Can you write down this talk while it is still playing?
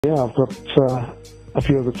Yeah, I've got a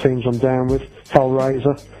few other teams I'm down with.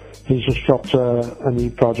 Hellraiser, he's just dropped a new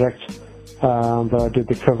project that I did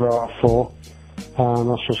the cover art for.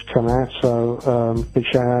 That's just come out, so big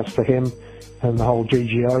shout outs to him and the whole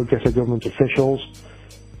GGO, Get a Government Officials.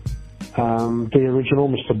 The original,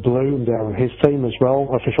 Mr. Blue, and down his team as well,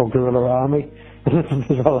 Official Guerrilla Army. There's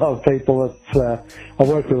a lot of people that I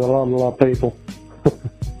work with a lot of people.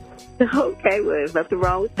 Okay, well, there's nothing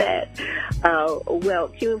wrong with that. Well,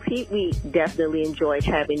 Cuban Pete, we definitely enjoyed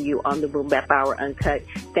having you on the Boom Bap Hour Uncut.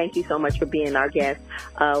 Thank you so much for being our guest.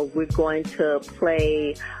 We're going to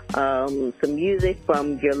play some music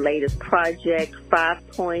from your latest project, 5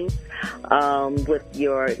 Pointz, with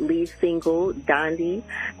your lead single, Dondi.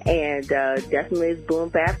 And definitely it's Boom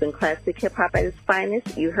Bap and classic hip-hop at its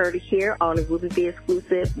finest. You heard it here on the Ruby B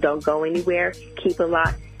exclusive. Don't go anywhere. Keep it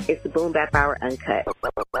locked. It's the Boom Bap Hour Uncut.